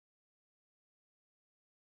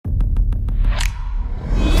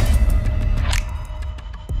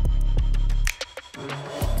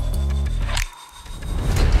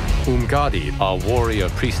Umgadi are warrior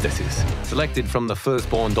priestesses, selected from the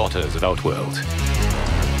firstborn daughters of Outworld.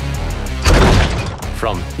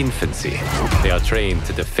 From infancy, they are trained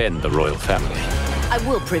to defend the royal family. I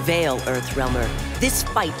will prevail, Earthrealmer. This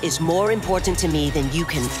fight is more important to me than you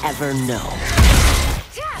can ever know.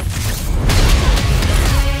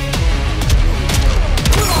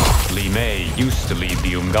 Lei Mei used to lead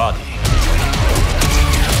the Umgadi.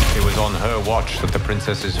 It was on her watch that the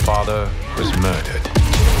princess's father was murdered.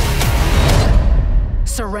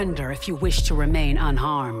 Surrender if you wish to remain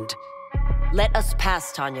unharmed. Let us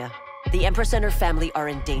pass, Tanya. The Empress and her family are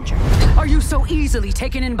in danger. Are you so easily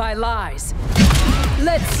taken in by lies?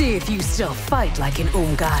 Let's see if you still fight like an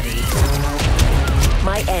Umgadi.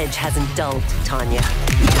 My edge hasn't dulled, Tanya.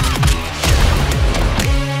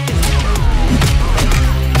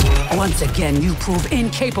 Once again, you prove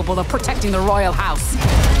incapable of protecting the royal house.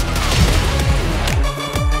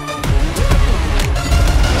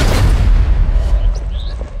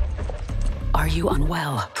 Are you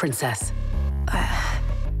unwell, Princess?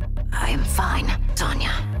 I am fine,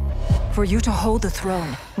 Tanya. For you to hold the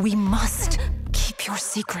throne, we must keep your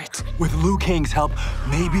secret. With Liu Kang's help,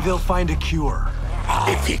 maybe they'll find a cure.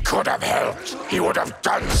 If he could have helped, he would have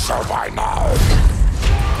done so by now.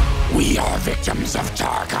 We are victims of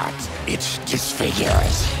Tarkat. It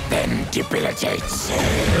disfigures, then debilitates.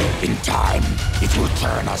 In time, it will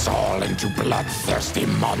turn us all into bloodthirsty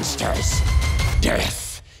monsters.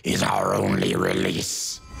 Death is our only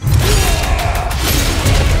release.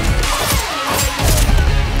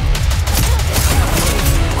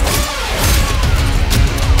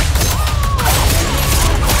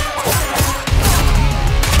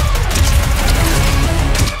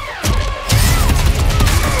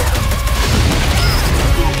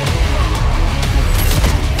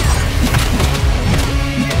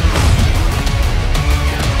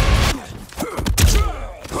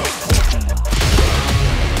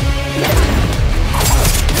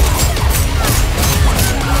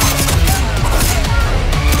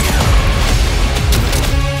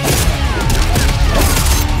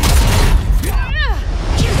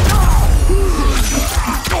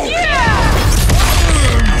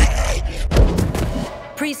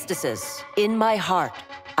 Priestesses, in my heart,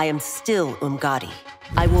 I am still Umgadi.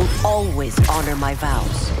 I will always honor my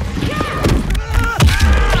vows.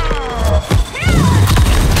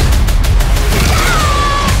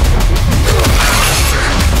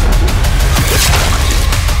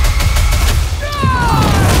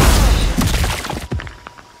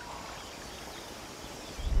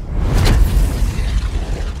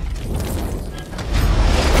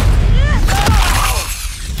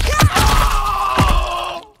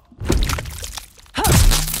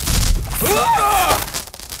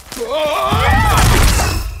 Oh!